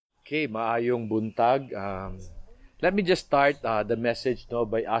Okay, maayong buntag. Let me just start the message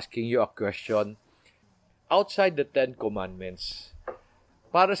by asking you a question. Outside the Ten Commandments,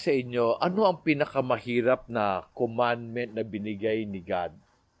 para sa inyo, ano ang pinakamahirap na commandment na binigay ni God?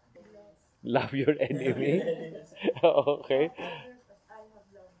 Love your enemy? Okay.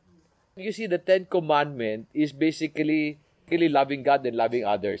 You see, the Ten Commandment is basically loving God and loving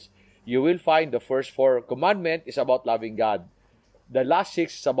others. You will find the first 4 commandment is about loving God. The last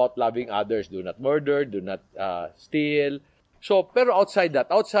 6 is about loving others. Do not murder, do not steal. So, pero outside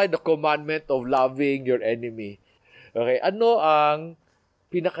the commandment of loving your enemy, okay, ano ang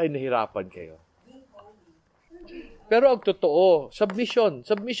pinaka-nahirapan kayo? Pero ang totoo, submission.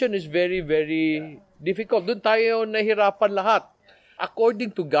 Submission is very, very difficult. Doon tayo nahirapan lahat.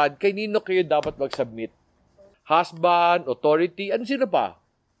 According to God, kanino kayo dapat mag-submit? Husband, authority, ano sino pa?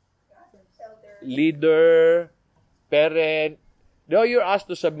 Leader, parent. Now you're asked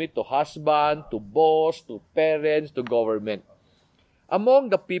to submit to husband, to boss, to parents, to government.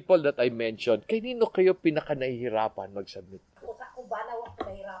 Among the people that I mentioned, kanino kayo pinaka-nahihirapan mag-submit?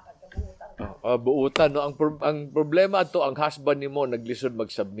 Buutan. No? Ang problema ito, ang husband ni mo naglisod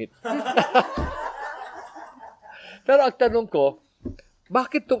mag-submit. Pero ang tanong ko,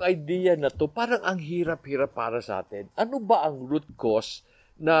 bakit tong idea na to parang ang hirap-hirap para sa atin? Ano ba ang root cause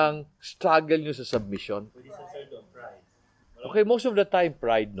ng struggle nyo sa submission? Okay, most of the time,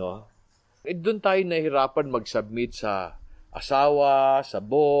 pride, no? Doon tayo nahihirapan mag-submit sa asawa, sa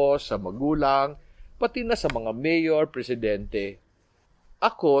boss, sa magulang, pati na sa mga mayor, presidente.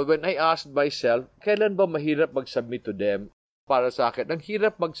 Ako, when I asked myself, kailan ba mahirap mag-submit to them? Para sa akin, ang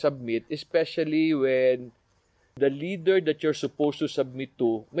hirap mag-submit, especially when the leader that you're supposed to submit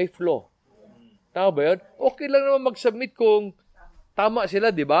to may flaw. Tama ba yun? Okay lang naman mag-submit kung tama sila,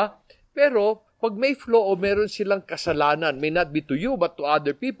 di ba? Pero, pag may flaw o meron silang kasalanan, may not be to you but to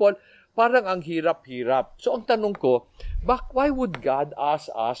other people, parang ang hirap-hirap. So ang tanong ko, why would God ask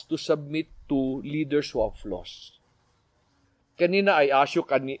us to submit to leaders who have flaws? Kanina I asked you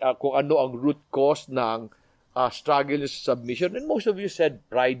kung ano ang root cause ng struggle sa submission, and most of you said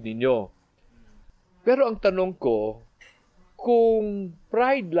pride ninyo. Pero ang tanong ko, kung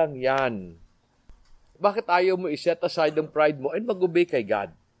pride lang yan, bakit ayaw mo i-set aside ang pride mo and mag-obey kay God?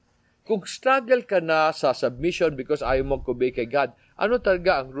 Kung struggle ka na sa submission because ayaw mo mag-obey kay God, ano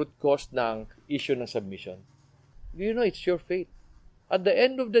talaga ang root cause ng issue ng submission? You know, it's your faith. At the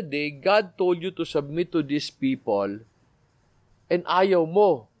end of the day, God told you to submit to these people and ayaw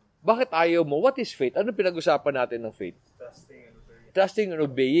mo. Bakit ayaw mo? What is faith? Ano pinag-usapan natin ng faith? Trusting and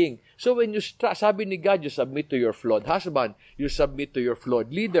obeying. So when you sabi ni God, you submit to your flawed husband, you submit to your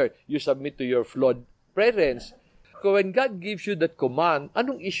flawed leader, you submit to your flawed parents. When God gives you that command,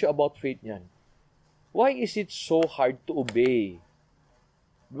 anong issue about faith niyan? Why is it so hard to obey?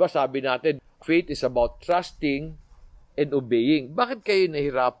 Diba sabi natin, faith is about trusting and obeying. Bakit kayo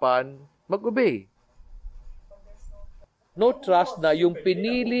nahirapan mag-obey? No trust na yung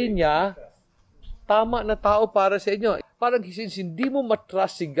pinili niya, tama na tao para sa inyo. Parang since hindi mo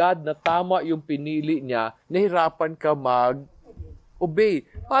matrust si God na tama yung pinili niya, nahirapan ka mag-obey.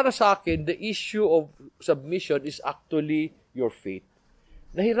 Para sa akin, the issue of submission is actually your faith.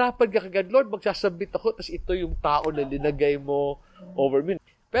 Nahirapan ka kagad, Lord, magsasubmit ako, tapos ito yung tao na linagay mo over me.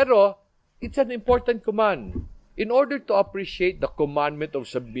 Pero, it's an important command. In order to appreciate the commandment of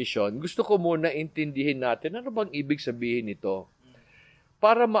submission, gusto ko muna intindihin natin ano bang ibig sabihin nito.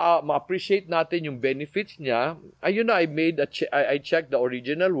 Para ma-appreciate natin yung benefits niya, ayun na, I checked the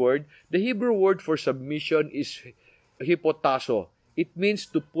original word. The Hebrew word for submission is hypotasso. It means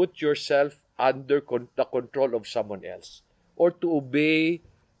to put yourself under the control of someone else or to obey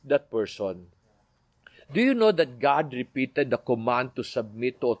that person. Do you know that God repeated the command to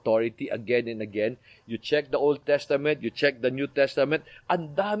submit to authority again and again? You check the Old Testament, you check the New Testament,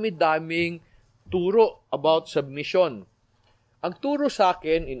 ang dami-daming turo about submission. Ang turo sa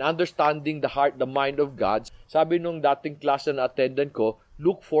akin in understanding the heart, the mind of God, sabi nung dating class na attendant ko,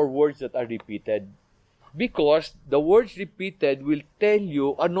 look for words that are repeated. Because the words repeated will tell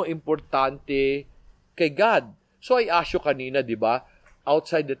you ano importante kay God. So I asked you kanina, di ba?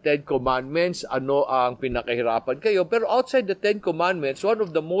 Outside the Ten Commandments, ano ang pinakahirapan kayo? Pero outside the Ten Commandments, one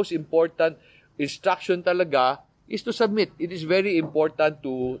of the most important instruction talaga is to submit. It is very important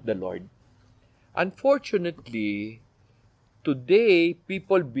to the Lord. Unfortunately, today,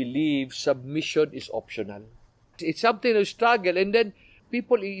 people believe submission is optional. It's something to struggle, and then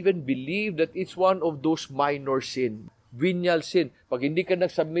people even believe that it's one of those minor sin, venial sin. Pag hindi ka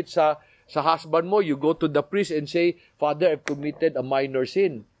nag-submit sa husband mo, you go to the priest and say, Father, I've committed a minor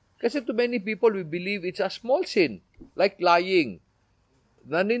sin. Kasi to many people, we believe it's a small sin, like lying.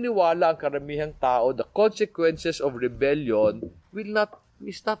 naniniwala ang karamihang tao, the consequences of rebellion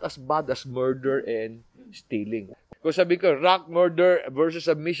is not as bad as murder and stealing. Kung sabi ko, rank murder versus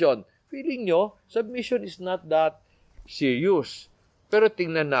submission, feeling nyo, submission is not that serious. Pero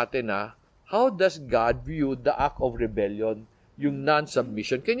tingnan natin how does God view the act of rebellion, yung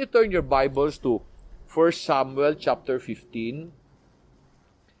non-submission? Can you turn your Bibles to 1 Samuel chapter 15,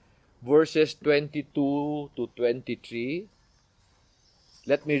 verses 22 to 23?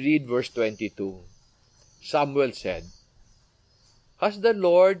 Let me read verse 22. Samuel said, "Has the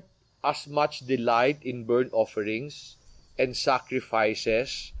Lord as much delight in burnt offerings and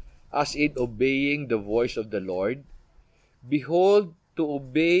sacrifices as in obeying the voice of the Lord? Behold, to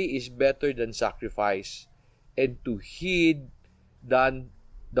obey is better than sacrifice, and to heed than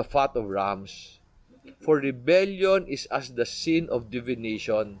the fat of rams. For rebellion is as the sin of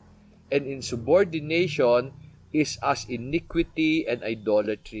divination, and insubordination is as iniquity and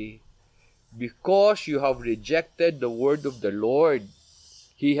idolatry. Because you have rejected the word of the Lord,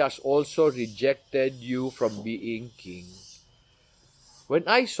 He has also rejected you from being king." When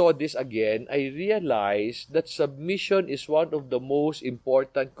I saw this again, I realized that submission is one of the most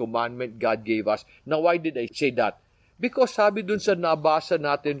important commandment God gave us. Now, why did I say that? Because sabi dun sa nabasa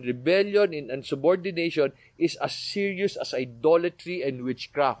natin, rebellion and insubordination is as serious as idolatry and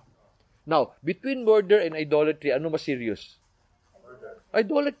witchcraft. Now, between murder and idolatry, ano mas serious? Murder.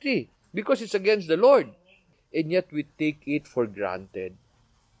 Idolatry. Because it's against the Lord. And yet, we take it for granted.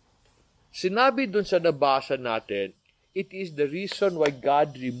 Sinabi dun sa nabasa natin, it is the reason why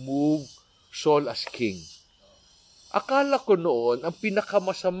God removed Saul as king. Akala ko noon, ang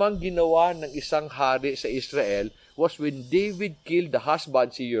pinakamasamang ginawa ng isang hari sa Israel was when David killed the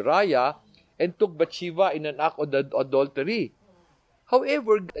husband, si Uriah, and took Bathsheba in an act of adultery.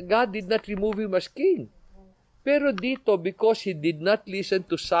 However, God did not remove him as king. Pero dito, because he did not listen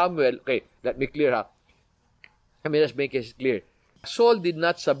to Samuel, okay, let me clear let's make it clear. Saul did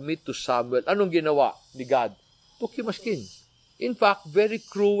not submit to Samuel. Anong ginawa ni God? Took him as king. In fact, very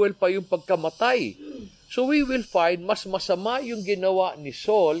cruel pa yung pagkamatay. So we will find mas masama yung ginawa ni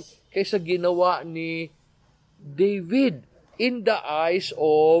Saul kaysa ginawa ni David in the eyes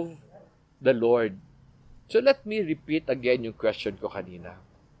of the Lord. So let me repeat again yung question ko kanina.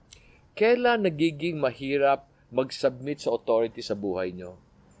 Kailan nagiging mahirap mag-submit sa authority sa buhay nyo?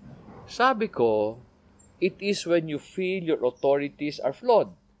 Sabi ko, it is when you feel your authorities are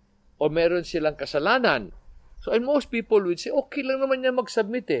flawed or meron silang kasalanan. So, and most people would say, okay lang naman yan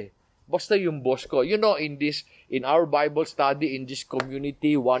mag-submit Basta yung boss ko. You know, in our Bible study, in this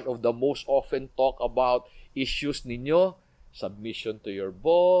community, one of the most often talk about issues ninyo, submission to your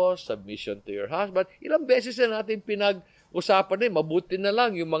boss, submission to your husband. Ilang beses na natin pinag-usapan mabuti na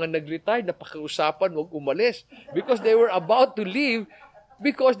lang yung mga nag-retire na pakiusapan, huwag umalis. Because they were about to leave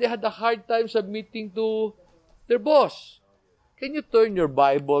because they had a hard time submitting to their boss. Can you turn your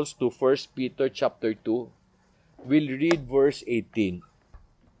Bibles to 1 Peter chapter 2? We'll read verse 18.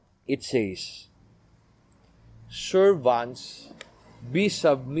 It says, "Servants, be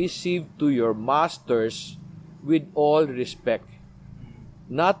submissive to your masters with all respect,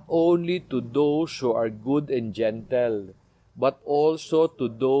 not only to those who are good and gentle, but also to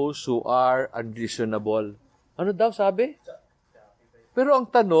those who are unreasonable." Ano daw sabi? Pero ang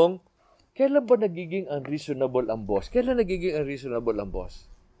tanong, kailan ba nagiging unreasonable ang boss? Kailan nagiging unreasonable ang boss?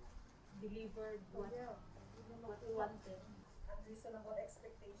 Delivered what wanted. Unreasonable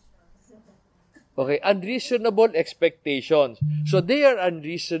expectations. Okay, unreasonable expectations. So they are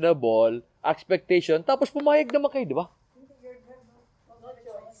unreasonable expectation, tapos pumayag naman kayo, di ba?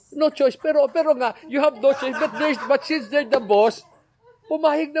 No choice. Pero nga, you have no choice. But since they're the boss,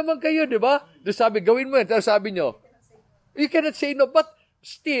 pumayag naman kayo, di ba? Sabi, gawin mo yan. Tapos sabi nyo, you cannot say no, but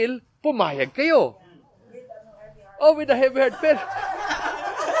still, pumayag kayo. Oh, with a heavy heart.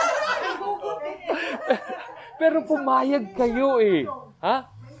 Pero pumayag kayo Ha?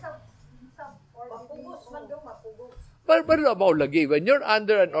 Pero about lagi, when you're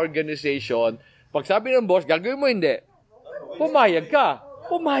under an organization, pag sabi ng boss, gagawin mo hindi. Pumayag ka.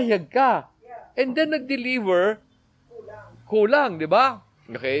 Pumayag ka. And then nag-deliver, kulang, di ba?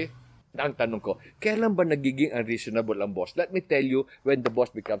 Okay? Ang tanong ko, kailan ba nagiging unreasonable ang boss? Let me tell you when the boss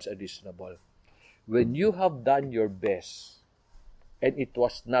becomes unreasonable. When you have done your best and it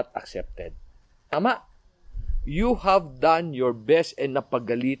was not accepted. Tama? You have done your best and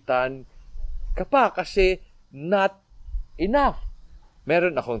napagalitan ka pa kasi not enough.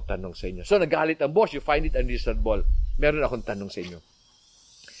 Meron akong tanong sa inyo. So, nagalit ang boss, you find it unreasonable. Meron akong tanong sa inyo.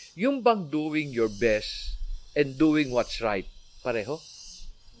 Yung bang doing your best and doing what's right, pareho?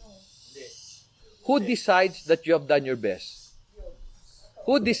 No. Who decides that you have done your best?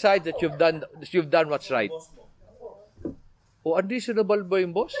 Who decides that you've done what's right? O unreasonable ba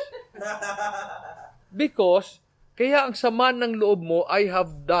yung boss? Because, kaya ang sama ng loob mo, I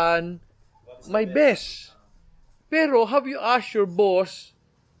have done my best. Pero, have you asked your boss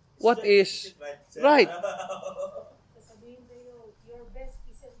what is right? Sasabihin sa'yo, your best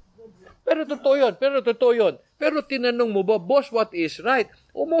isn't good. Pero totoo yun. Pero tinanong mo ba, boss, what is right?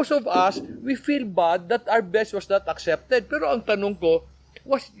 O most of us, we feel bad that our best was not accepted. Pero ang tanong ko,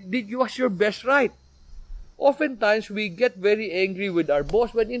 was your best right? Oftentimes, we get very angry with our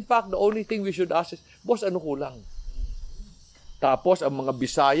boss when in fact, the only thing we should ask is, boss, ano kulang? Tapos, ang mga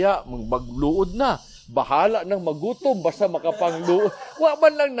Bisaya, magluod na. Bahala nang magutom, basta makapangluod. Wa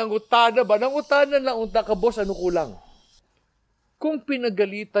man lang nangutana ba? Nangutana lang unta ka, boss, ano kulang? Kung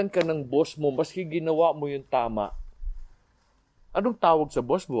pinagalitan ka ng boss mo, maski ginawa mo yung tama, anong tawag sa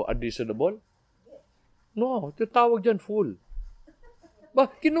boss mo? Unreasonable? No, ito tawag dyan, fool.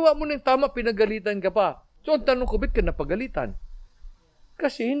 Ba, ginawa mo na yung tama, pinagalitan ka pa. So, ang tanong ko, ba't ka napagalitan?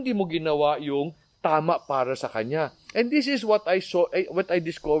 Kasi hindi mo ginawa yung tama para sa kanya. And this is what I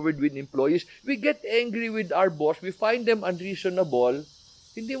discovered with employees. We get angry with our boss. We find them unreasonable.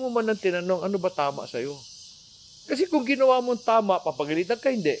 Hindi mo man ang tinanong, ano ba tama sa'yo? Kasi kung ginawa mo tama, papagalitan ka,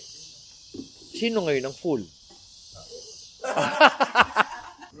 hindi. Sino ngayon ang fool?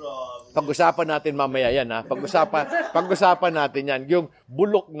 Pag-usapan natin mamaya yan, ha? Pag-usapan natin yan, yung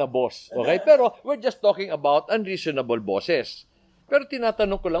bulok na boss. Okay? Pero we're just talking about unreasonable bosses. Pero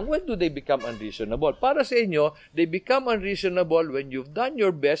tinatanong ko lang, when do they become unreasonable? Para sa inyo, they become unreasonable when you've done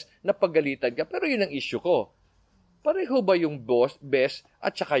your best na pagalitan ka. Pero yun ang issue ko. Pareho ba yung best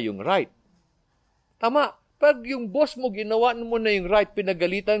at saka yung right? Tama. Pag yung boss mo, ginawa mo na yung right,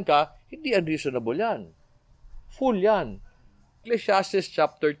 pinagalitan ka, hindi unreasonable yan. Fool yan. Ecclesiastes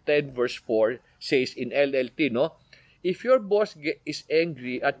chapter 10 verse 4 says in LLT, no? If your boss is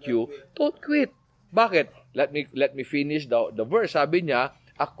angry at you, don't quit. Bakit? Let me finish the verse. Sabi niya,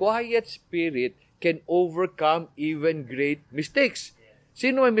 a quiet spirit can overcome even great mistakes.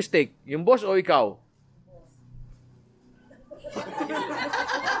 Sino may mistake? Yung boss o ikaw?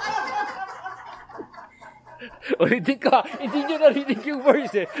 Ulitin ka. Hindi nyo narinig yung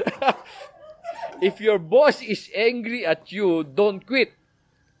verse eh. If your boss is angry at you, don't quit.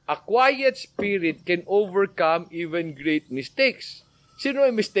 A quiet spirit can overcome even great mistakes. Sino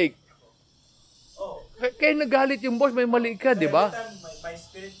may mistake? Kaya nagalit yung boss, may mali ka, di ba? Every time my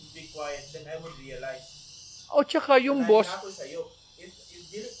spirit would be quiet, then I would realize. O tsaka yung boss, If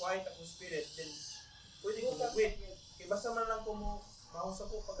dili quiet akong spirit, then pwede ko mag-quit. Kaya basta man lang ko mo mausap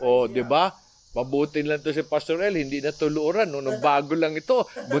ko pag di ba? Mabuti lang to si Pastor El, hindi na tuluran. No? Nung bago lang ito,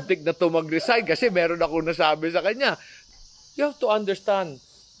 buntik na to mag-resign kasi meron ako nasabi sa kanya. You have to understand,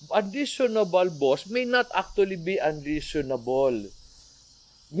 unreasonable boss may not actually be unreasonable.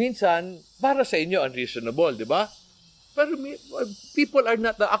 Minsan, para sa inyo, unreasonable, di ba? Pero people are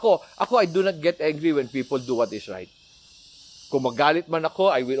not, ako, I do not get angry when people do what is right. Kung magalit man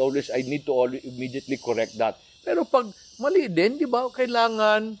ako, I need to always immediately correct that. Pero pag mali din, di ba,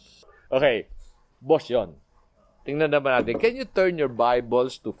 kailangan, okay, boss yon. Tingnan naman natin. Can you turn your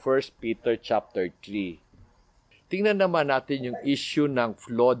Bibles to 1 Peter chapter 3? Tingnan naman natin yung issue ng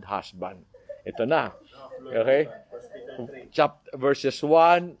flawed husband. Ito na. Okay? Verses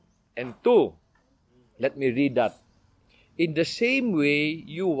 1 and 2. Let me read that. In the same way,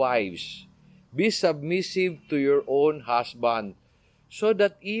 you wives, be submissive to your own husband, so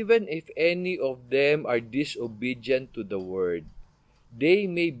that even if any of them are disobedient to the word, they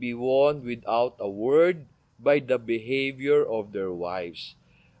may be won without a word by the behavior of their wives,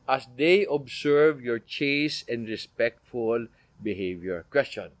 as they observe your chaste and respectful behavior.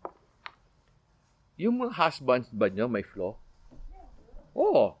 Question. Yung mga husbands ba nyo may flaw?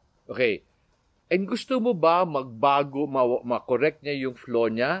 Oo. Okay. And gusto mo ba magbago, ma-correct niya yung flaw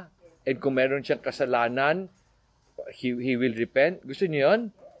niya? And kung meron siyang kasalanan, he will repent? Gusto niyo yun?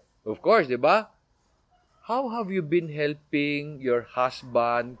 Of course, di ba? How have you been helping your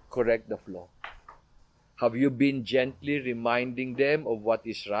husband correct the flaw? Have you been gently reminding them of what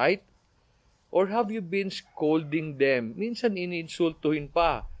is right? Or have you been scolding them? Minsan iniinsultuhin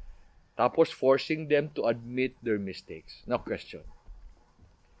pa. Tapos forcing them to admit their mistakes. Now question.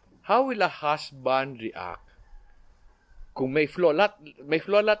 How will a husband react kung may flaw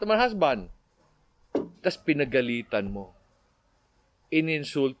lahat naman husband? Tas pinagalitan mo.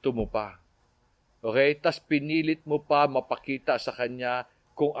 Ininsulto mo pa. Okay? Tas pinilit mo pa mapakita sa kanya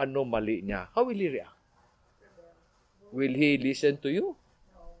kung ano mali niya. How will he react? Will he listen to you?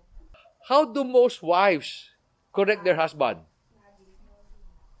 How do most wives correct their husband?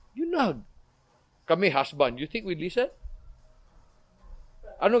 You nag. Kami husband, you think we listen?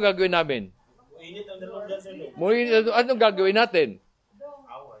 Anong gagawin namin? Init ang dalawang dyan, sir. Anong gagawin natin? Dong,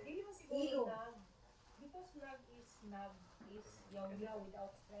 Away. hindi mo siguro nag. Because nag is yaw-yaw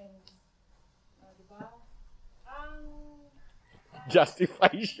without friends. Di ba? Ang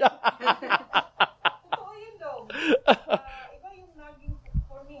Justify siya. totoo yun, Dong. Iba yung naging,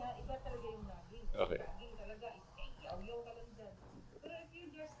 for me ha, iba talaga yung naging. Okay. Naging talaga, yaw-yaw ka lang dyan. Pero if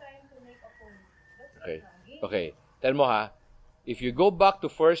you just trying to make a point, that's Okay. not naging. Okay. Tell mo ha, if you go back to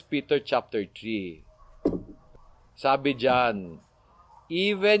 1 Peter chapter 3, sabi dyan,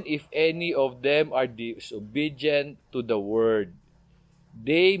 even if any of them are disobedient to the word,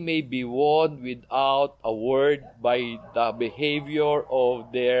 they may be won without a word by the behavior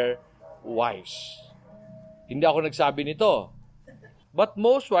of their wives. Hindi ako nagsabi nito. But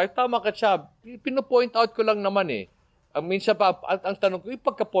most wives, tama ka siya, pino-point out ko lang naman eh. Ang minsan pa, ang tanong ko, yung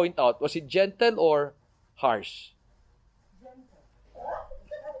pagka-point out, was it gentle or harsh?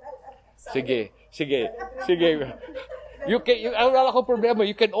 Sige. Wala akong problema.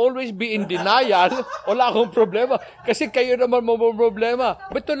 You can always be in denial. Wala akong problema. Kasi kayo naman mo problema.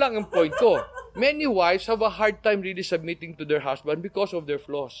 But ito lang ang point ko. Many wives have a hard time really submitting to their husband because of their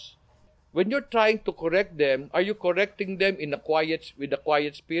flaws. When you're trying to correct them, are you correcting them with a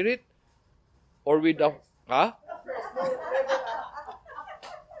quiet spirit? Or with a... Ha?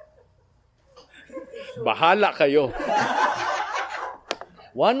 Bahala kayo.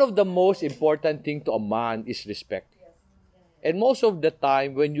 One of the most important thing to a man is respect. And most of the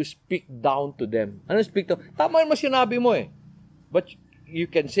time, when you speak down to them, tama naman sinabi mo eh. But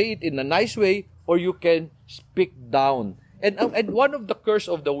you can say it in a nice way, or you can speak down. And one of the curse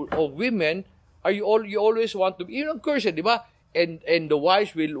of women, you always want to be, yun ang curse eh, di ba? And the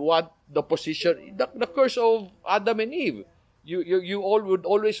wives will want the position, the curse of Adam and Eve. You all would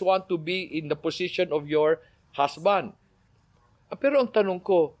always want to be in the position of your husband. Pero ang tanong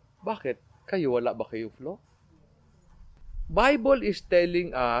ko, bakit? Wala ba kayong flaw? Bible is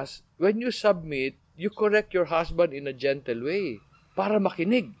telling us, when you submit, you correct your husband in a gentle way para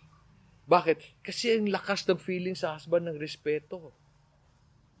makinig. Bakit? Kasi ang lakas ng feeling sa husband ng respeto.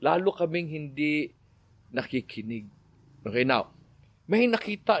 Lalo kaming hindi nakikinig. Okay, now, may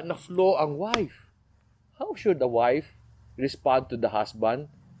nakita na flaw ang wife. How should the wife respond to the husband?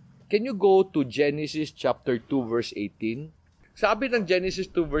 Can you go to Genesis chapter 2 verse 18? Sabi ng Genesis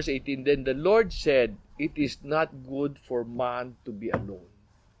 2 verse 18, then the Lord said, it is not good for man to be alone.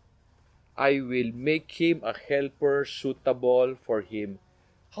 I will make him a helper suitable for him.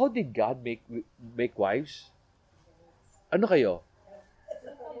 How did God make wives? Ano kayo?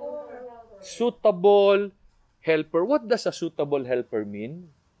 Suitable helper. What does a suitable helper mean?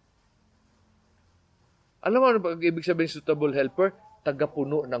 Alam mo ano ba ibig sabihin suitable helper?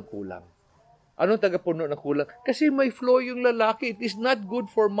 Tagapuno ng kulang. Anong tagapuno ng kulang? Kasi may flaw yung lalaki. It is not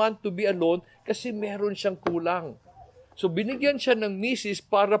good for man to be alone kasi meron siyang kulang. So binigyan siya ng misis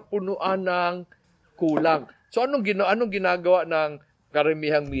para punuan ng kulang. So anong ginagawa ng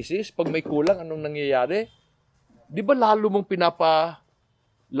karamihang misis? Pag may kulang, anong nangyayari? Di ba lalo mong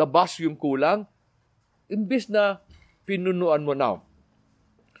pinapalabas yung kulang? Imbis na pinunuan mo now.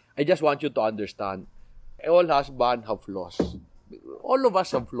 I just want you to understand. All husbands have flaws. All of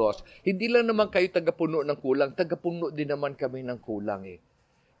us have flaws. Hindi lang naman kayo tagapuno ng kulang, tagapuno din naman kami ng kulang eh.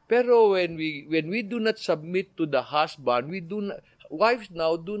 Pero when we do not submit to the husband, wives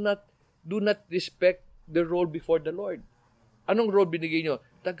now do not respect the role before the Lord. Anong role binigay nyo?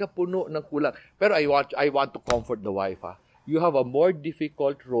 Tagapuno ng kulang. Pero I want to comfort the wife ha. You have a more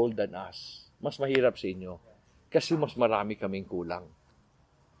difficult role than us. Mas mahirap sa inyo. Kasi mas marami kaming kulang.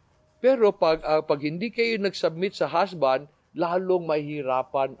 Pero pag hindi kayo nag-submit sa husband, lalong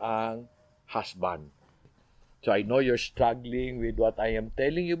mahirapan ang husband. So I know you're struggling with what I am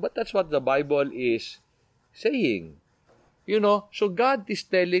telling you, but that's what the Bible is saying. So God is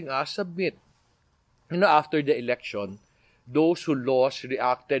telling us, submit. After the election, those who lost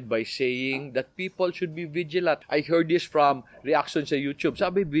reacted by saying that people should be vigilant. I heard this from reactions sa YouTube.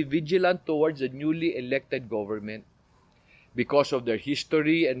 Sabi, be vigilant towards the newly elected government. Because of their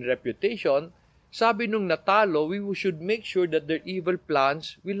history and reputation, sabi nung natalo, we should make sure that their evil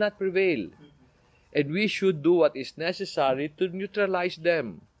plans will not prevail. And we should do what is necessary to neutralize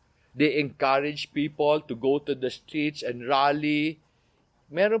them. They encourage people to go to the streets and rally.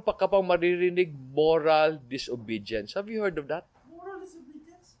 Meron pa ka pang maririnig, moral disobedience. Have you heard of that? Moral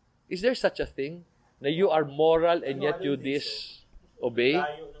disobedience? Is there such a thing? Na you are moral and yet you disobey?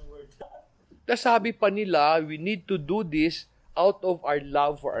 Layo ng word. Tapos sabi pa nila, we need to do this out of our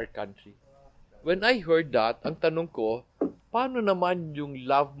love for our country. When I heard that, ang tanong ko, paano naman yung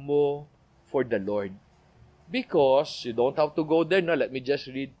love mo for the Lord? Because you don't have to go there. No, let me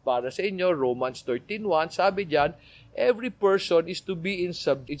just read para sa inyo. Romans 13:1, sabi diyan, every person is to be in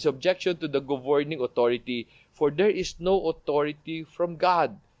subjection to the governing authority, for there is no authority from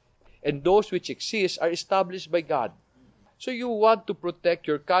God, and those which exist are established by God. So you want to protect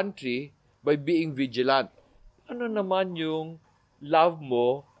your country by being vigilant. Ano naman yung love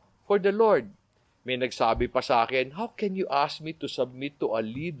mo for the Lord? May nagsabi pa sa akin, how can you ask me to submit to a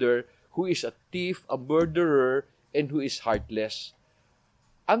leader who is a thief, a murderer, and who is heartless?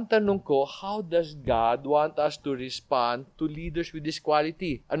 Ang tanong ko, how does God want us to respond to leaders with this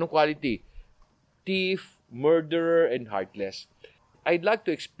quality? Anong quality? Thief, murderer, and heartless. I'd like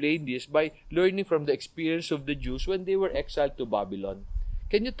to explain this by learning from the experience of the Jews when they were exiled to Babylon.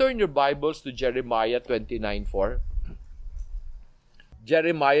 Can you turn your Bibles to Jeremiah 29:4?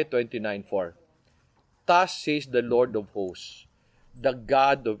 Jeremiah 29:4. Thus says the Lord of hosts, the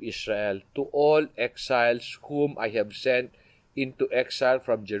God of Israel, to all exiles whom I have sent into exile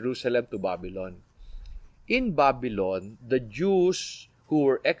from Jerusalem to Babylon. In Babylon, the Jews who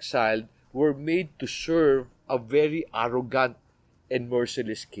were exiled were made to serve a very arrogant and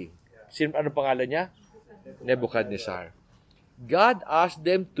merciless king. Ano pangalan niya? Nebuchadnezzar. God asked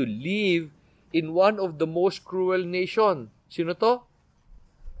them to live in one of the most cruel nation. Sino to?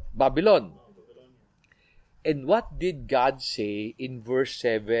 Babylon. And what did God say in verse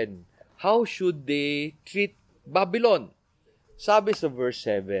 7? How should they treat Babylon? Sabi sa verse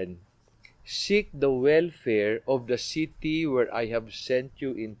 7, seek the welfare of the city where I have sent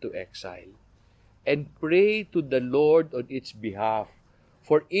you into exile, and pray to the Lord on its behalf,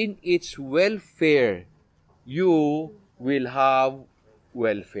 for in its welfare you will have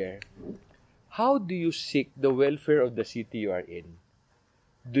welfare. How do you seek the welfare of the city you are in?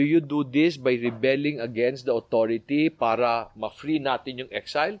 Do you do this by rebelling against the authority para ma-free natin yung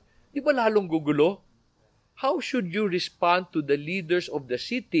exile? Di ba lalong gugulo? How should you respond to the leaders of the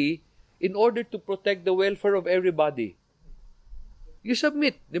city in order to protect the welfare of everybody? You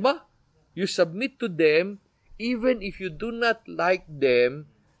submit, di ba? You submit to them even if you do not like them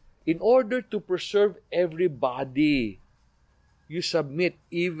in order to preserve everybody. You submit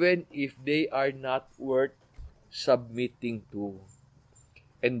even if they are not worth submitting to.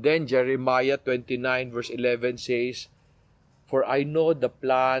 And then Jeremiah 29 verse 11 says, for I know the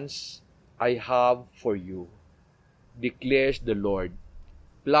plans I have for you, declares the Lord,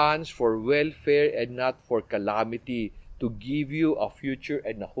 plans for welfare and not for calamity, to give you a future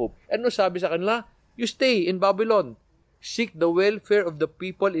and a hope. Ano sabi sa kanila? You stay in Babylon. Seek the welfare of the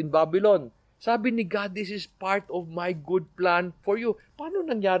people in Babylon. Sabi ni God, this is part of my good plan for you. Paano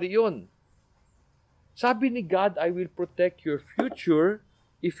nangyari yon? Sabi ni God, I will protect your future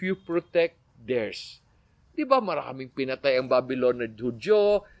if you protect theirs. Di ba maraming pinatay ang Babylon na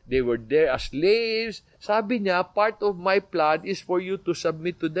Hudyo? They were there as slaves. Sabi niya, part of my plan is for you to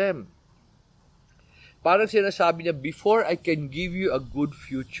submit to them. Parang sinasabi niya, before I can give you a good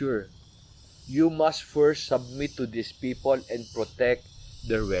future, you must first submit to these people and protect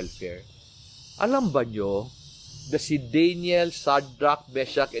their welfare. Alam ba nyo, si Daniel, Shadrach,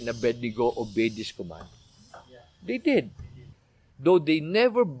 Meshach, and Abednego obeyed this command? They did. Though they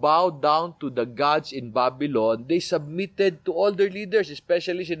never bowed down to the gods in Babylon, they submitted to all their leaders,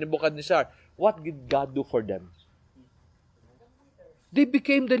 especially si Nebuchadnezzar. What did God do for them? They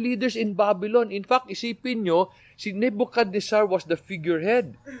became the leaders in Babylon. In fact, isipin nyo, si Nebuchadnezzar was the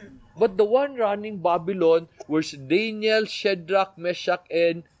figurehead. But the one running Babylon was Daniel, Shadrach, Meshach,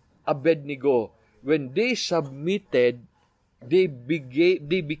 and Abednego. When they submitted, they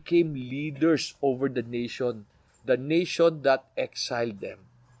became leaders over the nation that exiled them.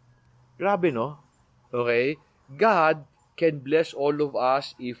 Grabe, no? Okay? God can bless all of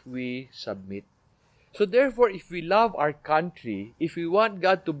us if we submit. So therefore, if we love our country, if we want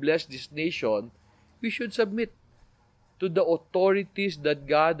God to bless this nation, we should submit to the authorities that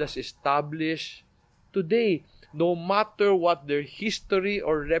God has established today, no matter what their history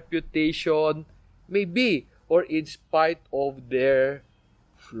or reputation may be, or in spite of their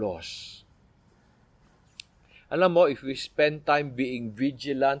flaws. Alam mo, if we spend time being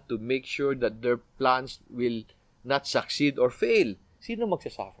vigilant to make sure that their plans will not succeed or fail, sino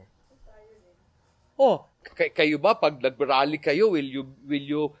magsasuffer? Oh, kayo ba, pag nag-rally kayo, will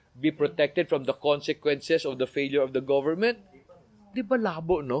you be protected from the consequences of the failure of the government? Di ba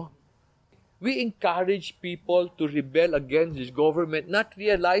labo, no? We encourage people to rebel against this government, not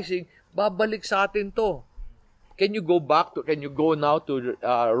realizing, babalik sa atin to. Can you go now to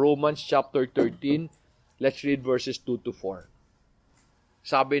Romans chapter 13? Let's read verses 2 to 4.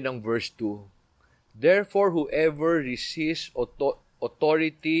 Sabi ng verse 2, therefore, whoever resists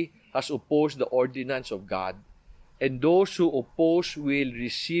authority has opposed the ordinance of God, and those who oppose will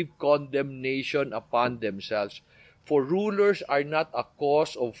receive condemnation upon themselves. For rulers are not a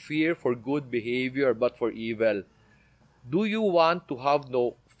cause of fear for good behavior, but for evil. Do you want to have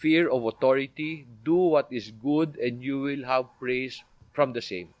no fear of authority? Do what is good, and you will have praise from the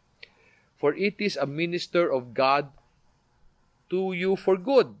same. For it is a minister of God to you for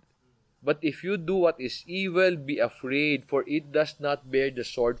good. But if you do what is evil, be afraid, for it does not bear the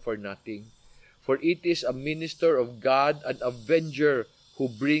sword for nothing. For it is a minister of God, an avenger, who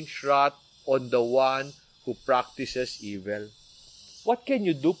brings wrath on the one who practices evil. What can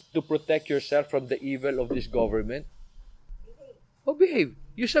you do to protect yourself from the evil of this government? Behave.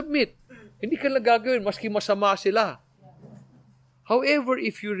 You submit. Hindi ka lang gagawin, maski masama sila. However,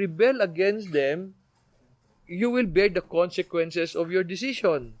 if you rebel against them, you will bear the consequences of your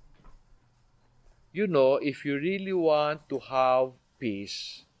decision. You know, if you really want to have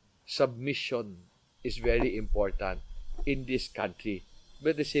peace, submission is very important in this country,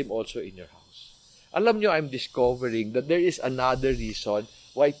 but the same also in your house. Alam nyo, I'm discovering that there is another reason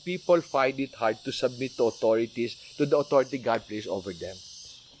why people find it hard to submit to authorities, to the authority God placed over them,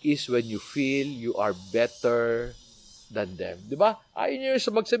 is when you feel you are better than them. Diba? Ayaw nyo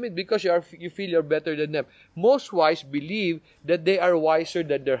sa mag-submit because you feel you're better than them. Most wives believe that they are wiser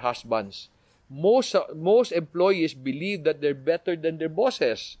than their husbands. Most employees believe that they're better than their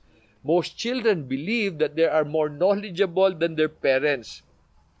bosses. Most children believe that they are more knowledgeable than their parents.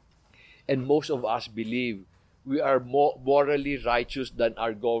 And most of us believe we are more morally righteous than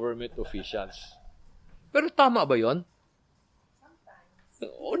our government officials. Pero tama ba yon?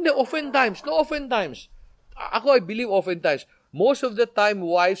 Oftentimes. Ako, I believe oftentimes. Most of the time,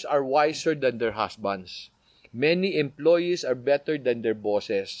 wives are wiser than their husbands. Many employees are better than their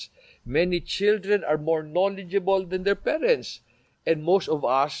bosses. Many children are more knowledgeable than their parents. And most of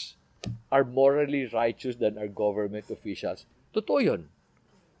us are morally righteous than our government officials. Totoo yun.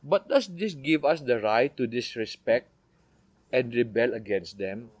 But does this give us the right to disrespect and rebel against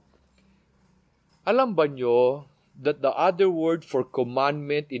them? Alam ba nyo that the other word for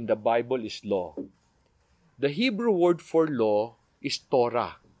commandment in the Bible is law? The Hebrew word for law is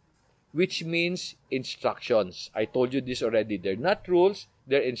Torah, which means instructions. I told you this already. They're not rules,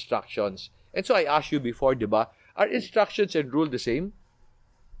 they're instructions. And so I asked you before, diba? Are instructions and rule the same?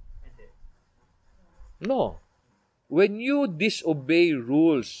 No. When you disobey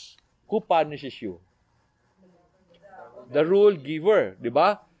rules, who punishes you? The rule giver,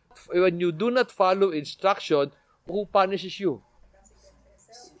 diba? When you do not follow instruction, who punishes you?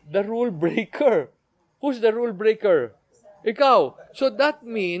 The rule breaker. Who's the rule breaker? Ikaw. So that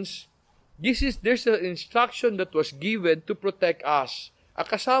means there's an instruction that was given to protect us.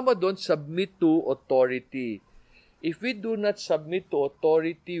 Kasama doon, submit to authority. If we do not submit to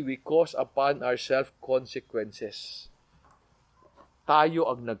authority, we cause upon ourselves consequences. Tayo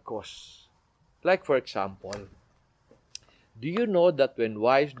ang nag-cause. Like for example, do you know that when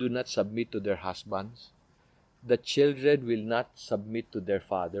wives do not submit to their husbands, the children will not submit to their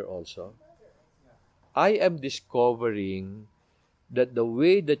father also? I am discovering that the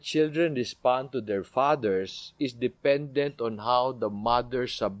way the children respond to their fathers is dependent on how the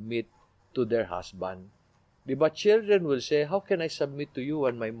mothers submit to their husband. Diba, children will say, how can I submit to you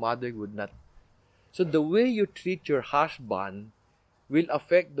when my mother would not? So the way you treat your husband will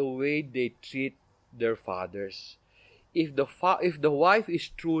affect the way they treat their fathers. If the wife is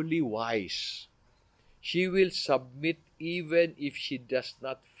truly wise, she will submit even if she does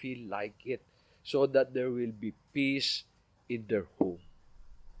not feel like it, so that there will be peace in their home.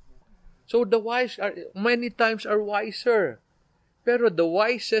 So the wives many times are wiser. Pero the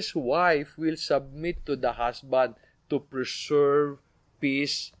wisest wife will submit to the husband to preserve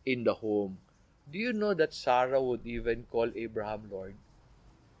peace in the home. Do you know that Sarah would even call Abraham Lord?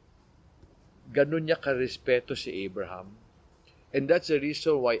 Ganun niya karespeto si Abraham. And that's the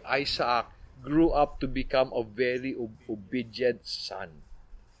reason why Isaac grew up to become a very obedient son,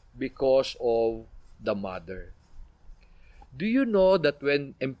 because of the mother. Do you know that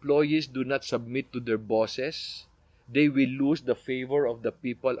when employees do not submit to their bosses, they will lose the favor of the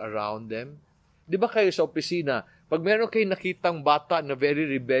people around them? Di ba kayo sa opisina, pag meron kayo nakitang bata na very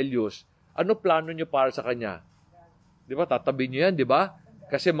rebellious, ano plano nyo para sa kanya? Di ba? Tatabi nyo yan, di ba?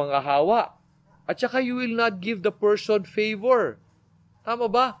 Kasi mga hawa. At saka you will not give the person favor.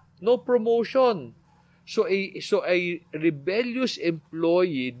 Tama ba? No promotion. So a rebellious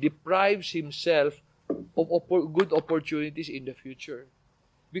employee deprives himself of good opportunities in the future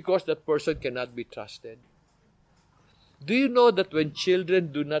because that person cannot be trusted. Do you know that when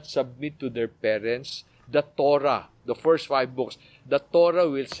children do not submit to their parents, the Torah, the first 5 books, the Torah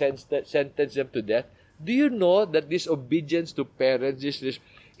will sentence them to death. Do you know that disobedience to parents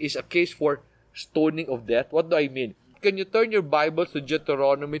is a case for stoning of death? What do I mean? Can you turn your Bibles to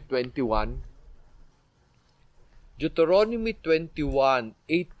Deuteronomy 21? Deuteronomy 21,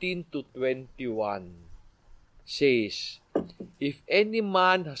 18 to 21 says, if any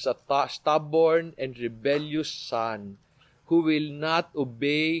man has a stubborn and rebellious son who will not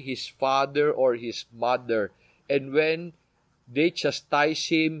obey his father or his mother, and when they chastise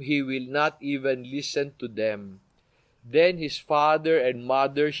him, he will not even listen to them, then his father and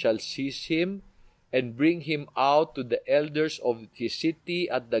mother shall seize him and bring him out to the elders of his city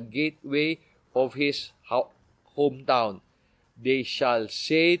at the gateway of his hometown. They shall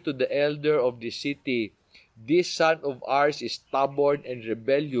say to the elder of the city, this son of ours is stubborn and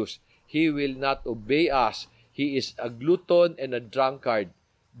rebellious. He will not obey us. He is a glutton and a drunkard.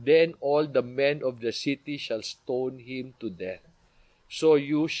 Then all the men of the city shall stone him to death. So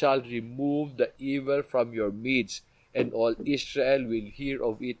you shall remove the evil from your midst, and all Israel will hear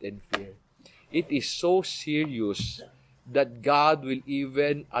of it and fear. It is so serious that God will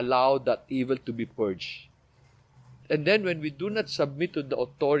even allow that evil to be purged. And then when we do not submit to the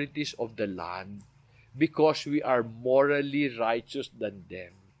authorities of the land, because we are morally righteous than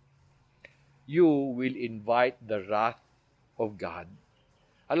them, you will invite the wrath of God.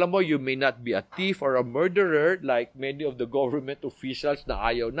 Alam mo, you may not be a thief or a murderer like many of the government officials na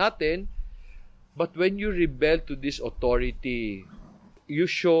ayaw natin, but when you rebel to this authority, you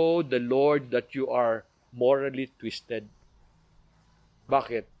show the Lord that you are morally twisted.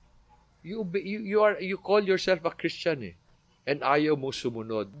 Bakit? You call yourself a Christian and ayaw mo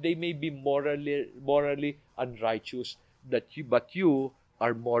sumunod. They may be morally unrighteous, but you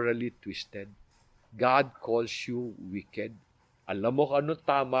are morally twisted. God calls you wicked. Alam mo kung ano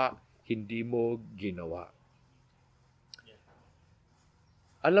tama, hindi mo ginawa.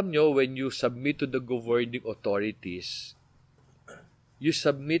 Alam nyo, when you submit to the governing authorities, you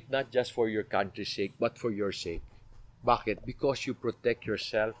submit not just for your country's sake, but for your sake. Bakit? Because you protect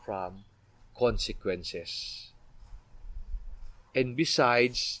yourself from consequences. And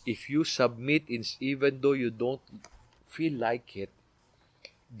besides, if you submit even though you don't feel like it,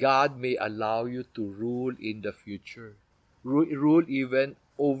 God may allow you to rule in the future. Rule even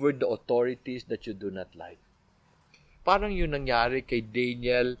over the authorities that you do not like. Parang yung nangyari kay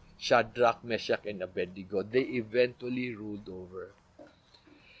Daniel, Shadrach, Meshach, and Abednego. They eventually ruled over.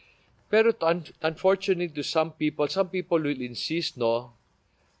 Pero unfortunately to some people will insist,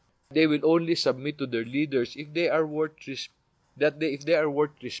 they will only submit to their leaders if they are worth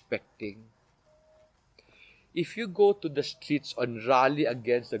respecting. If you go to the streets and rally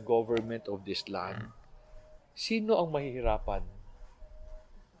against the government of this land, sino ang mahihirapan?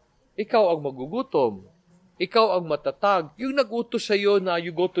 Ikaw ang magugutom. Ikaw ang matatag. Yung nag-utos sa iyo na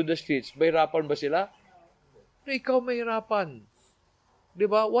you go to the streets, mahirapan ba sila? No, ikaw mahirapan.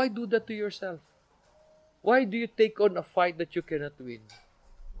 Diba? Why do that to yourself? Why do you take on a fight that you cannot win?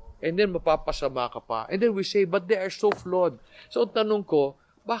 And then mapapasama ka pa. And then we say, but they are so flawed. So ang tanong ko,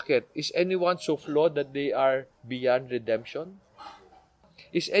 bakit? Is anyone so flawed that they are beyond redemption?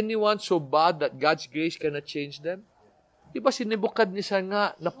 Is anyone so bad that God's grace cannot change them? Diba si Nebuchadnezzar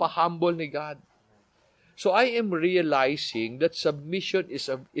nga, napahumble ni God. So I am realizing that submission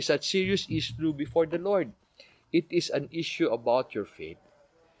is a serious issue before the Lord. It is an issue about your faith.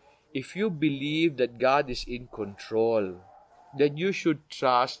 If you believe that God is in control, then you should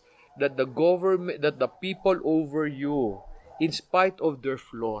trust that the government, that the people over you, in spite of their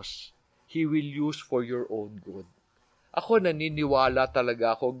flaws, He will use for your own good. Ako naniniwala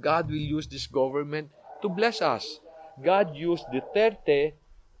talaga ako, God will use this government to bless us. God used Duterte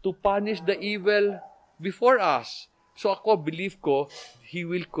to punish the evil before us. So ako, believe ko, He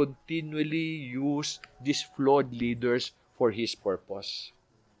will continually use these flawed leaders for His purpose.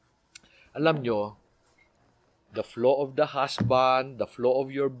 Alam nyo, the flaw of the husband, the flaw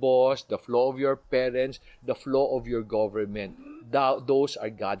of your boss, the flaw of your parents, the flaw of your government, those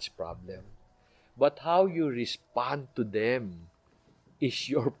are God's problem. But how you respond to them is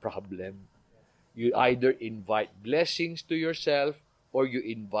your problem. You either invite blessings to yourself or you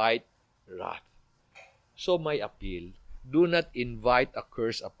invite wrath. So my appeal, do not invite a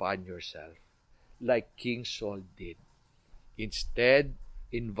curse upon yourself like King Saul did. Instead,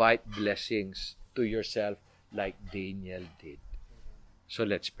 invite blessings to yourself like Daniel did. So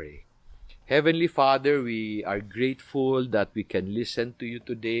let's pray. Heavenly Father, we are grateful that we can listen to you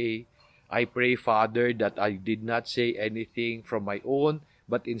today. I pray, Father, that I did not say anything from my own,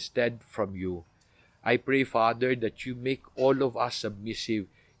 but instead from you. I pray, Father, that you make all of us submissive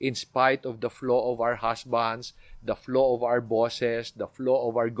in spite of the flaw of our husbands, the flaw of our bosses, the flaw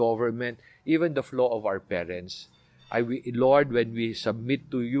of our government, even the flaw of our parents. Lord, when we submit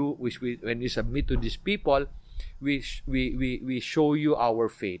to you, when we submit to these people, we show you our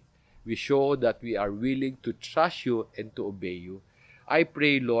faith. We show that we are willing to trust you and to obey you. I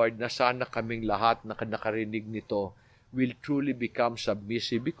pray, Lord, na sana kaming lahat na nakarinig nito will truly become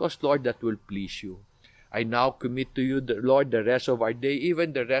submissive because, Lord, that will please you. I now commit to you, Lord, the rest of our day,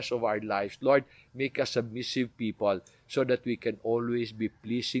 even the rest of our lives. Lord, make us submissive people so that we can always be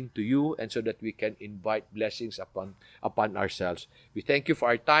pleasing to you and so that we can invite blessings upon ourselves. We thank you for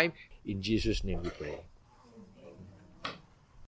our time. In Jesus' name we pray.